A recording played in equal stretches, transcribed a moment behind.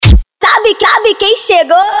Sabe quem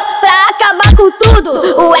chegou pra acabar com tudo?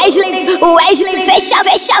 O Wesley,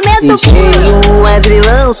 fechamento DJ Wesley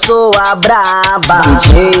lançou a braba.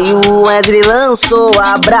 DJ Wesley lançou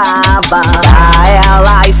a braba. Dá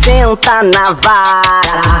ela e senta na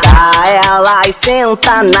vara. Dá ela e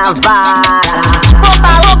senta na vara. Vou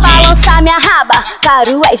balançar minha raba para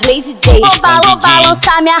o Wesley DJ. Vou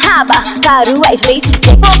balançar minha raba para o Wesley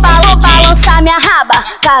DJ. Vou balançar minha raba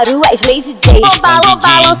para o Wesley DJ. Vou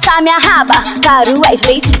balançar minha raba para o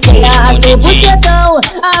Wesley DJ.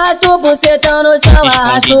 Arrasta o bucetão no chão,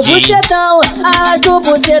 arrasta o bucetão, arrasta o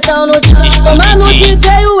bucetão no chão. Toma no DJ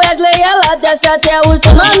Wesley, ela desce até o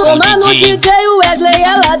chão. Toma no DJ Wesley,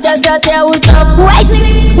 ela desce até o chão.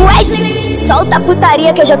 Wesley, solta a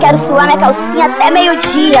putaria que hoje eu quero suar minha calcinha até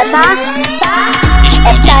meio-dia, tá?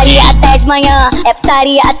 É putaria até de manhã, é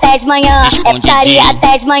putaria até de manhã, é putaria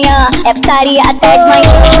até de manhã, é putaria até de manhã.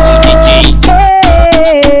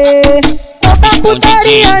 Bota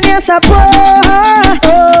putaria nessa porra.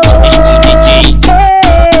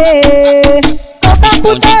 Bota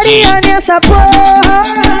putaria nessa porra.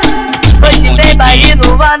 Hoje tem baile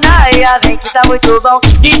no Anaia, vem que tá muito bom.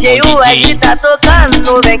 DJ Wesley tá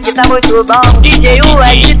tocando, vem que tá muito bom. DJ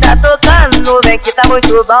Wesley tá tocando, vem que tá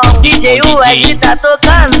muito bom. DJ Wesley tá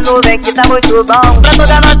tocando, vem que tá muito bom. Pra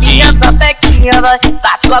toda novinha sapequinha, vai,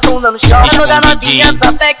 bate com a bunda no chão. Pra toda novinha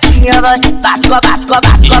sapequinha, vai, bate com a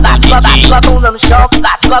bunda no chão.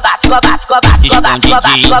 Bate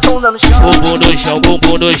com a bunda no chão. Bumbum no chão,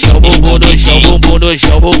 bumbum no chão, bumbum no chão, bumbum no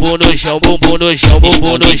chão, bumbum no chão, bumbum no chão,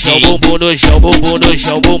 bumbum no chão, bumbum no chão, bumbum no chão,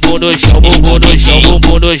 bumbum no chão, bumbum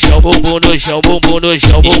no chão, bumbum no chão, bumbum no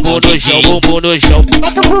chão, bumbum no chão, bumbum no chão,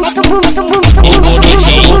 bumbum no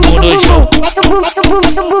chão.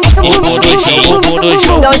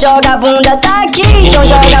 Então joga a bunda tá aqui, então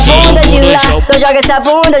joga a bunda de lá. Então joga essa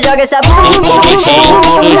bunda, joga essa bunda.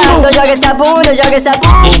 Então joga essa bunda, joga essa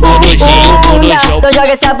bunda. Então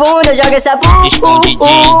joga essa bunda, joga essa bunda.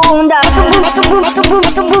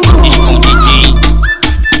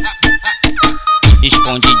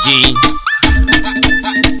 Escondidinho,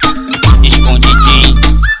 escondidinho,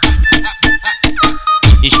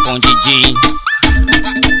 escondidinho.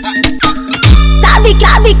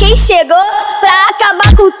 Sabe quem chegou pra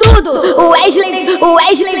acabar com tudo? O Wesley,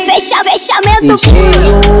 fechamento DJ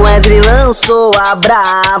Wesley lançou a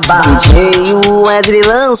braba. DJ Wesley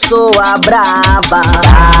lançou a braba.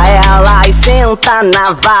 Dá ela e senta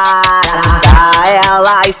na vara. Dá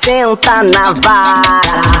ela e senta na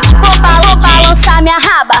vara. Vou balançar minha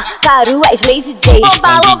raba para o Wesley DJ. Vou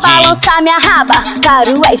balançar minha raba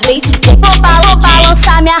para o Wesley DJ. Vou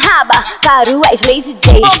balançar minha raba para o Wesley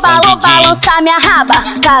DJ. Vou balançar minha raba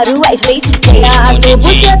para o Wesley DJ.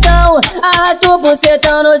 Arrasta o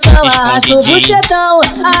bucetão no chão, arrasta o bucetão,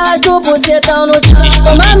 arrasta o bucetão no chão.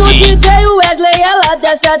 Toma no DJ Wesley, ela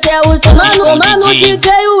desce até o chão. Toma no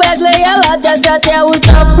DJ Wesley, ela desce até o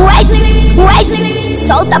chão. Wesley,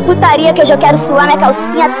 solta a putaria que hoje eu quero suar minha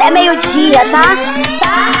calcinha até meio-dia, tá?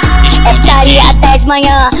 É putaria até de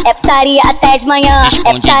manhã, é putaria até de manhã,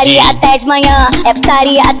 é putaria até de manhã, é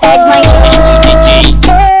putaria até de manhã.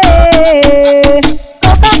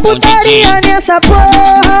 Bota putaria nessa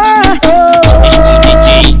porra.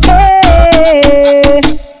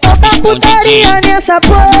 Bota putaria nessa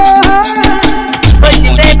porra.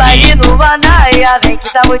 Hoje tem baile no Anaia, vem que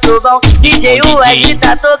tá muito bom. DJ Wesley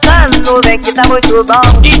tá tocando, vem que tá muito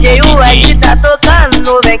bom. DJ Wesley tá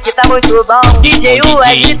tocando, vem que tá muito bom. DJ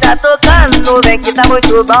Wesley tá tocando, vem que tá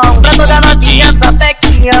muito bom. Pra toda novinha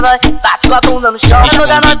sapequinha, vai, bate com a bunda no chão. Pra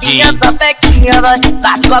toda novinha sapequinha, vai,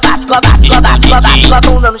 bate com a bunda no chão. Bate com a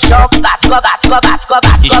bunda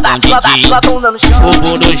no chão.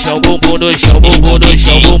 Bumbum no chão, bumbum no chão, bumbum no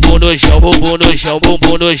chão, bumbum no chão, bumbum no chão,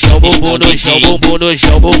 bumbum no chão, bumbum no chão, bumbum no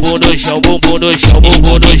chão, bumbum no chão, bumbum no chão, bumbum no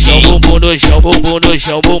chão,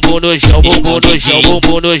 bumbum no chão, bumbum no chão, bumbum no chão, bumbum no chão,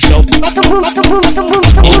 bumbum no chão.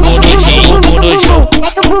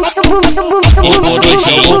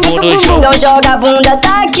 Então joga a bunda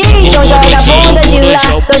tá aqui, então joga a bunda de lá.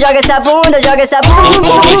 Então joga essa bunda, joga essa bunda.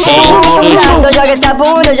 Então joga essa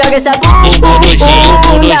bunda, joga essa bunda.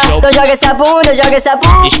 Então joga essa bunda, joga essa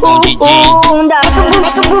bunda.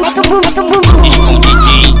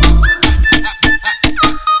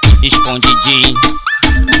 Escondidinho, escondidinho.